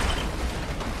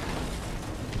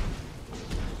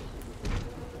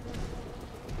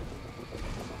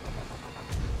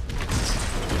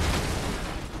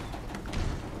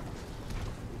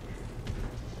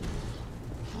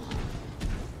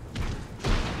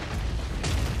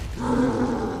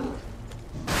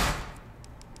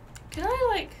 Can I,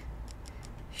 like,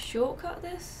 shortcut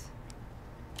this?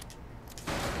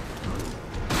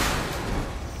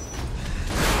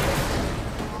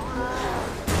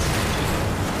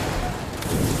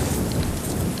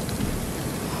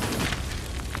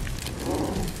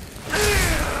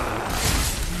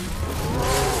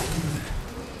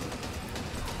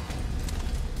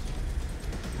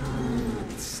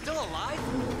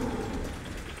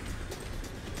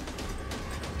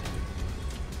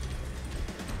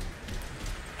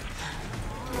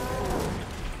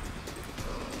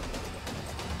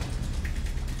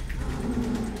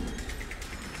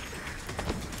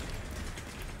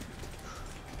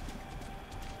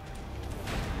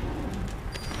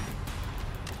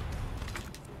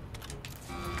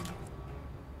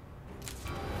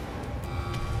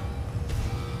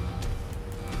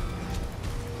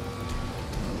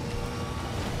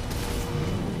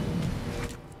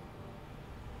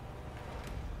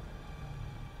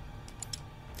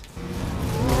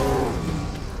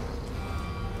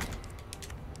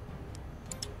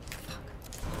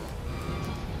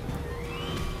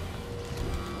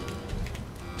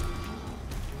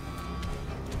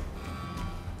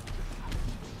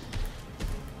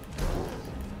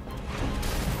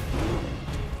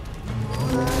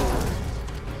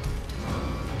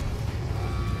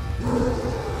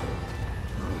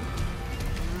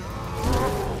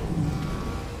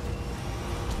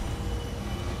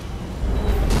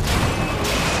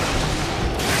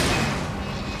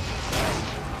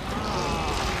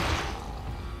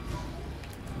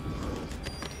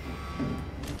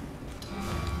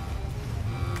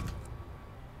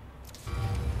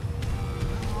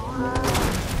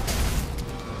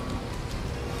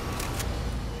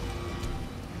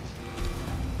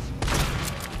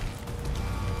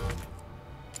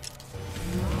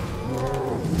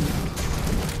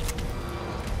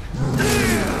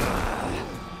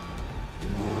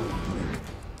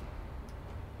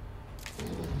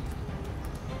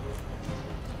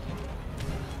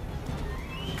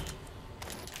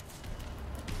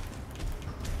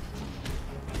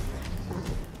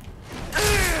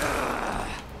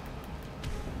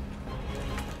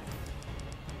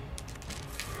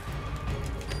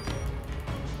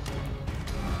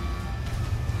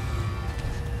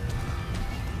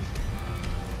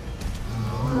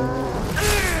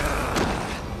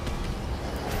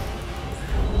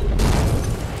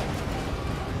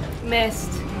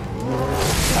 Missed.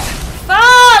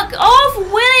 Fuck off,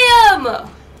 William!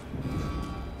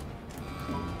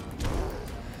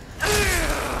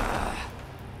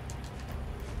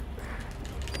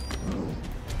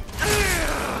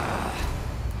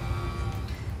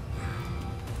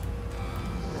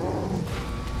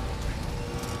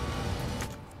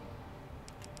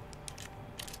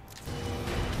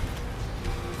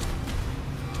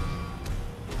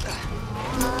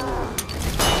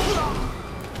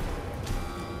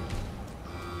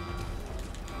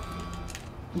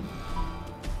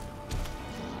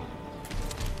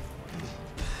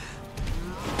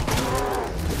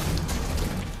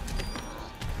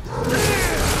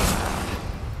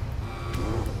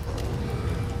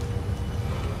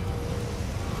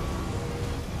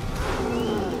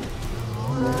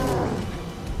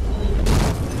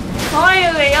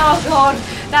 Oh god,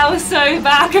 that was so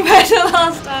bad compared to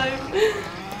last time.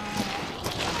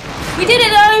 We did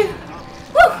it though!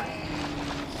 Woo!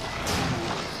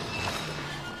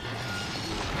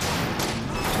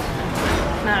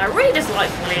 Man, I really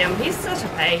dislike William. He's such a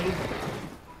pain.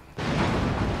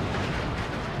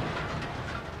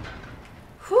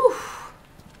 Whew.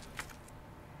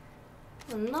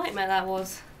 What a nightmare that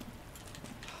was.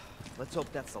 Let's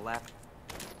hope that's the last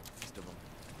of them.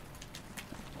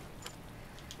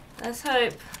 Let's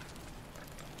hope.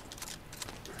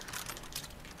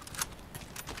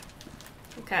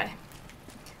 Okay.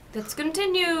 Let's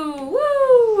continue.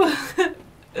 Woo!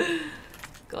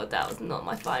 God, that was not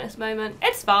my finest moment.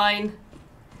 It's fine.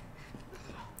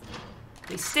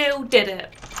 We still did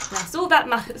it. That's all that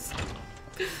matters.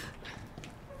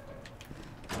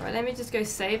 Alright, let me just go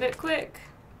save it quick.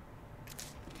 I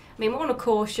mean, we're on a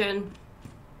caution.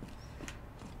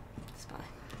 It's fine.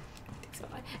 It's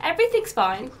fine. Everything's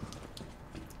fine.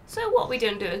 So what we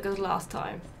didn't do as good as last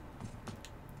time.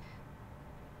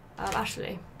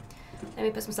 Actually, let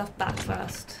me put some stuff back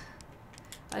first.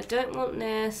 I don't want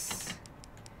this.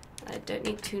 I don't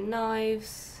need 2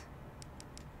 knives.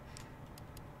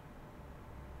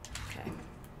 Okay.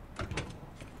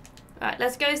 Alright,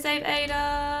 let's go save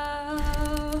Ada.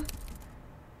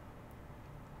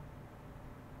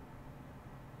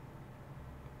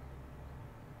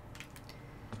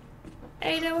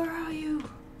 Ada, where are you?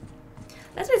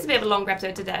 Let's make this a bit of a longer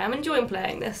episode today. I'm enjoying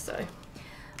playing this, so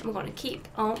I'm going to keep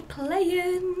on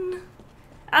playing.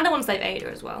 And I want to save Ada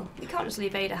as well. We can't just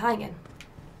leave Ada hanging.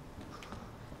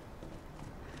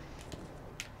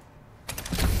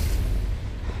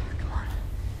 Come on.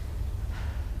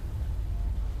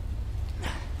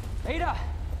 Ada!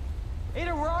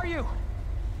 Ada, where are you?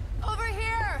 Over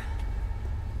here!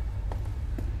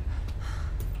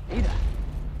 Ada! I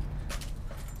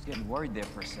was getting worried there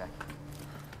for a sec.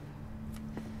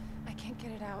 I can't get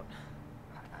it out.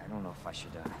 I don't know if I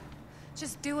should,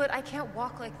 Just do it. I can't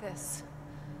walk like this.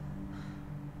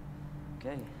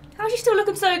 Okay. How's she still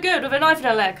looking so good with a knife in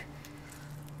her leg?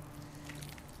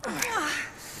 Hold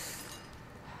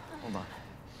on.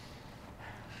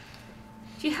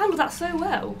 She handled that so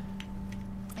well.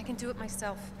 I can do it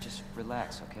myself. Just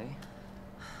relax, okay?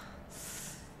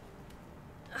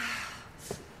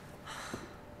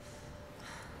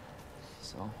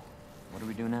 So, what do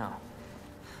we do now?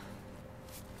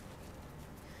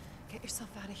 Get yourself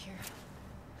out of here.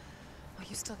 Well,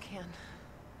 you still can.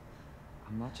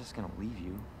 I'm not just gonna leave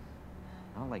you.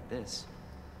 Not like this.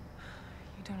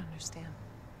 You don't understand.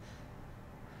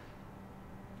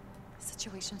 The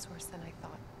situation's worse than I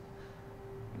thought.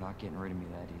 You're not getting rid of me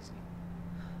that easy.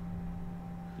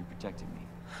 You protected me.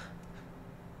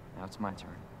 Now it's my turn.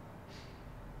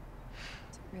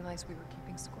 Didn't realize we were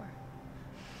keeping score.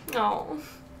 Oh.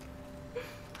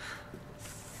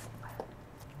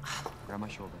 Grab my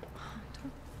shoulder.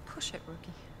 Don't push it,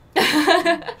 rookie.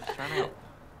 Just trying to help.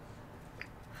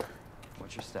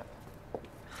 What's your step?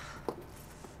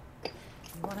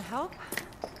 You want to help?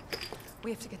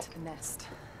 We have to get to the nest.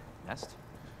 Nest?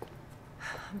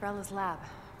 Umbrella's lab,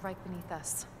 right beneath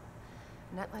us.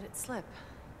 Net let it slip.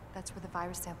 That's where the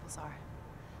virus samples are.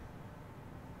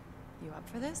 You up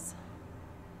for this?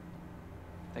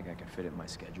 I think I can fit it in my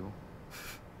schedule.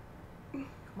 Come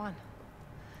on.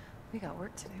 We got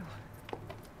work to do.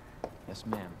 Yes,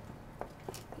 ma'am.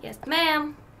 Yes,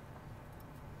 ma'am.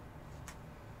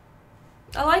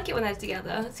 I like it when they're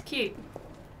together. It's cute.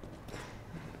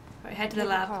 Right, head to the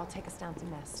lab. Carl, take us down to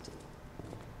Nest.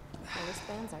 Our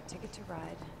wristband's our ticket to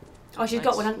ride. Oh, she's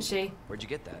got one, hasn't she? Where'd you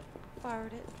get that?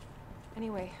 Borrowed it.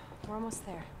 Anyway, we're almost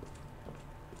there.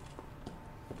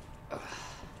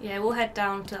 Yeah, we'll head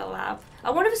down to the lab. I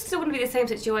wonder if it's still going to be the same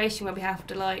situation where we have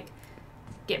to, like,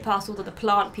 get past all of the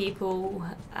plant people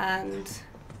and...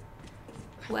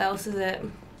 what else is it?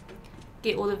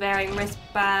 Get all the varying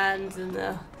wristbands and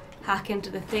the hack into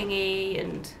the thingy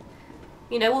and,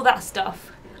 you know, all that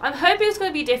stuff. I'm hoping it's going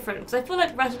to be different because I feel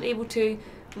like Resident Evil 2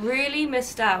 really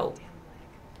missed out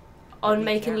on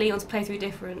making Leon's playthrough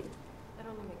different. That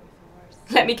only make me feel worse.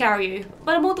 Let me carry you.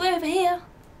 But I'm all the way over here.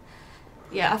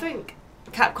 Yeah, I think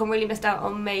Capcom really missed out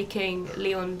on making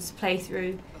Leon's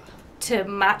playthrough to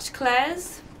match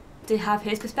Claire's, to have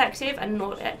his perspective and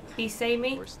not be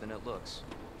samey. Worse than it looks.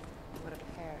 What a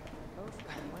pair. Both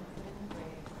got one foot in the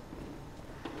grave.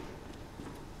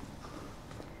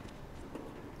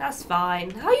 That's fine.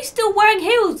 How are you still wearing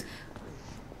heels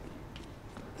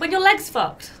when your leg's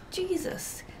fucked?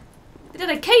 Jesus. The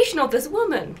dedication of this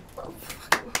woman. I'm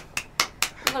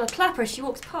gonna clap her as she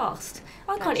walks past.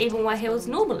 I can't even wear heels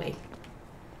normally.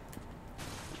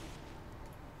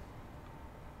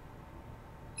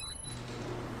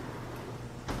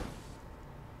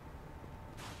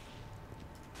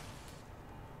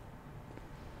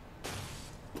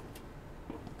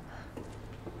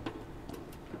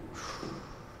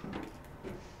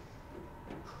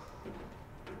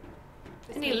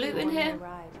 Any loot in here?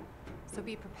 Ride. So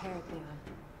be prepared, Leon.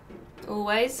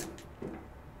 Always.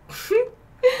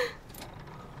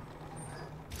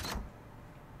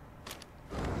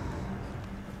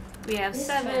 We have This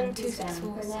 7, train 2, is 6,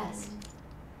 bound 4. for Nest.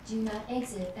 Do not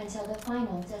exit until the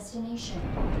final destination.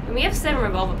 And we have 7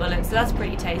 revolver bullets, so that's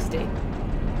pretty tasty.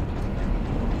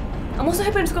 I'm also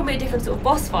hoping it's going to be a different sort of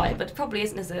boss fight, but it probably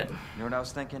isn't, is it? You know what I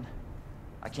was thinking?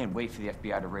 I can't wait for the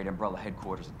FBI to raid Umbrella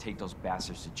headquarters and take those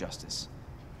bastards to justice.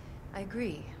 I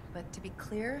agree, but to be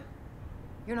clear,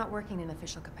 you're not working in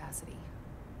official capacity.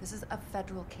 This is a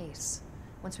federal case.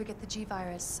 Once we get the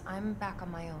G-Virus, I'm back on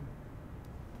my own.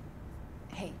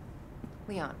 Hey,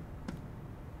 Leon.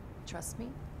 Trust me?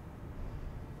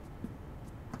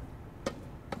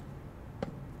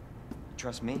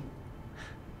 Trust me?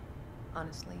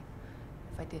 Honestly,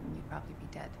 if I didn't, you'd probably be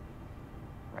dead.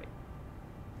 Right.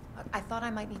 I thought I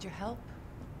might need your help,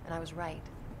 and I was right.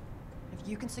 If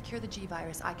you can secure the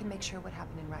G-Virus, I can make sure what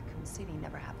happened in Raccoon City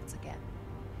never happens again.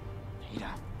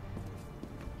 Ada,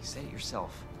 you said it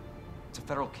yourself. It's a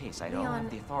federal case. I don't Leon,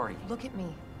 have the authority. Look at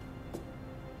me.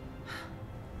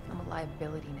 I'm a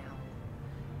liability now.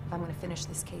 If I'm gonna finish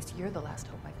this case, you're the last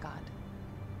hope I've got.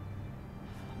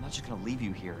 I'm not just gonna leave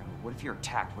you here. What if you're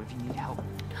attacked? What if you need help?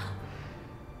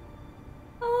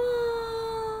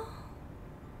 Oh.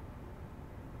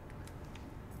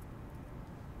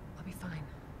 I'll be fine.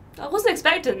 I wasn't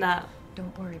expecting that.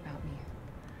 Don't worry about me.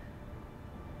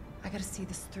 I gotta see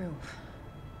this through.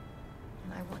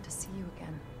 And I want to see you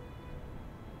again.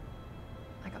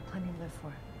 I got plenty to live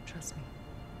for. Trust me.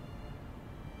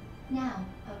 Now,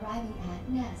 arriving at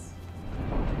Nest.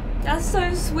 That's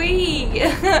so sweet.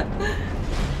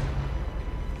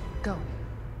 Go.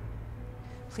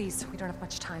 Please, we don't have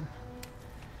much time.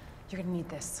 You're gonna need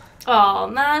this. Oh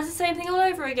man, it's the same thing all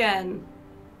over again.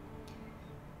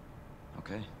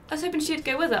 Okay. I was hoping she'd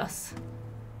go with us.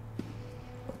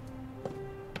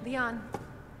 Leon.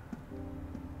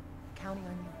 Counting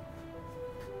on you.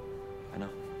 I know.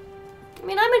 I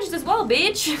mean, I'm interested as well,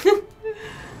 bitch.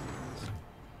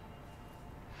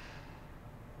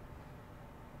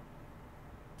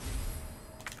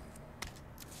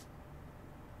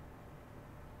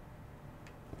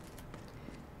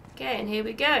 Okay, and here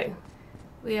we go.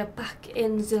 We are back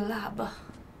in the lab.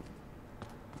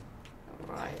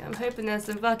 Right, I'm hoping there's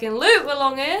some fucking loot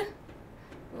along here.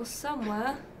 Or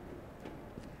somewhere.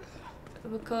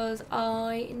 Because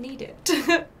I need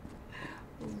it.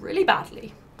 Really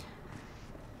badly.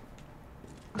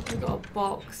 We've got a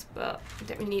box, but I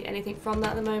don't really need anything from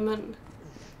that at the moment.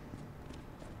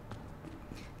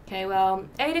 Okay, well,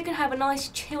 Ada can have a nice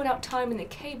chilled out time in the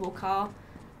cable car.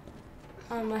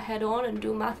 I'm gonna head on and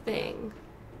do my thing.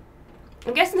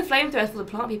 I'm guessing the flamethrower is for the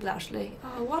plant people, actually.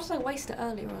 Oh, why did I waste it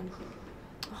earlier on?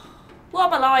 Oh, what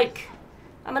am I like?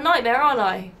 I'm a nightmare, aren't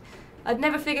I? I'd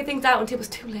never figure things out until it was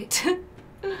too late.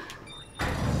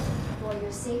 For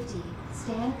your safety,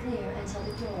 stand clear until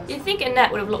the doors. You'd think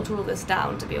Annette would have locked all of this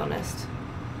down, to be honest.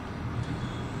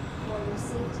 For your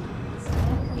safety,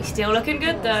 stand clear. He's still looking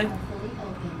good, until the though. doors are fully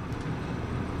open.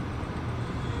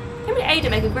 Him and Ada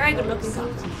make a very good For your looking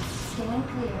couple. safety, stand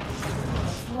clear until the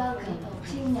doors. Welcome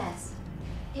to Nest.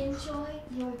 Enjoy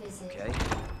your visit. Okay.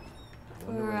 I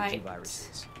wonder where the Right. G-Virus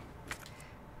is.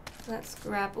 Let's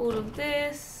grab all of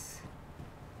this.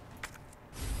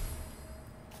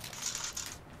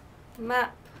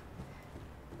 Map.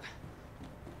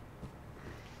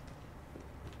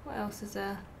 What else is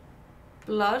there?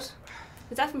 Blood.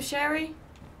 Is that from Sherry?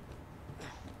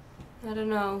 I don't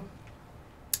know.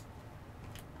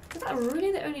 Is that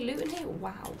really the only loot in here?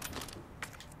 Wow.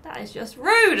 That is just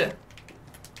rude!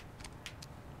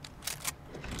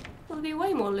 There'll be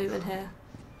way more loot in here.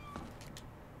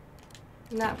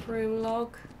 Nap room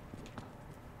log.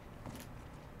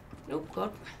 Oh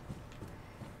god.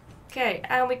 Okay,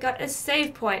 and we got a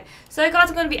save point. So guys,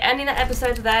 I'm going to be ending that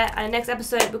episode there, and next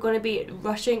episode we're going to be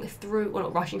rushing through, well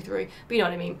not rushing through, but you know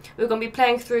what I mean. We're going to be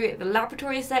playing through the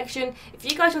laboratory section. If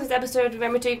you guys enjoyed this episode,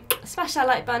 remember to smash that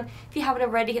like button. If you haven't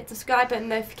already, hit subscribe and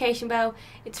notification bell.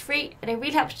 It's free and it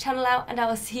really helps the channel out, and I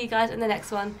will see you guys in the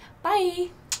next one.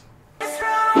 Bye!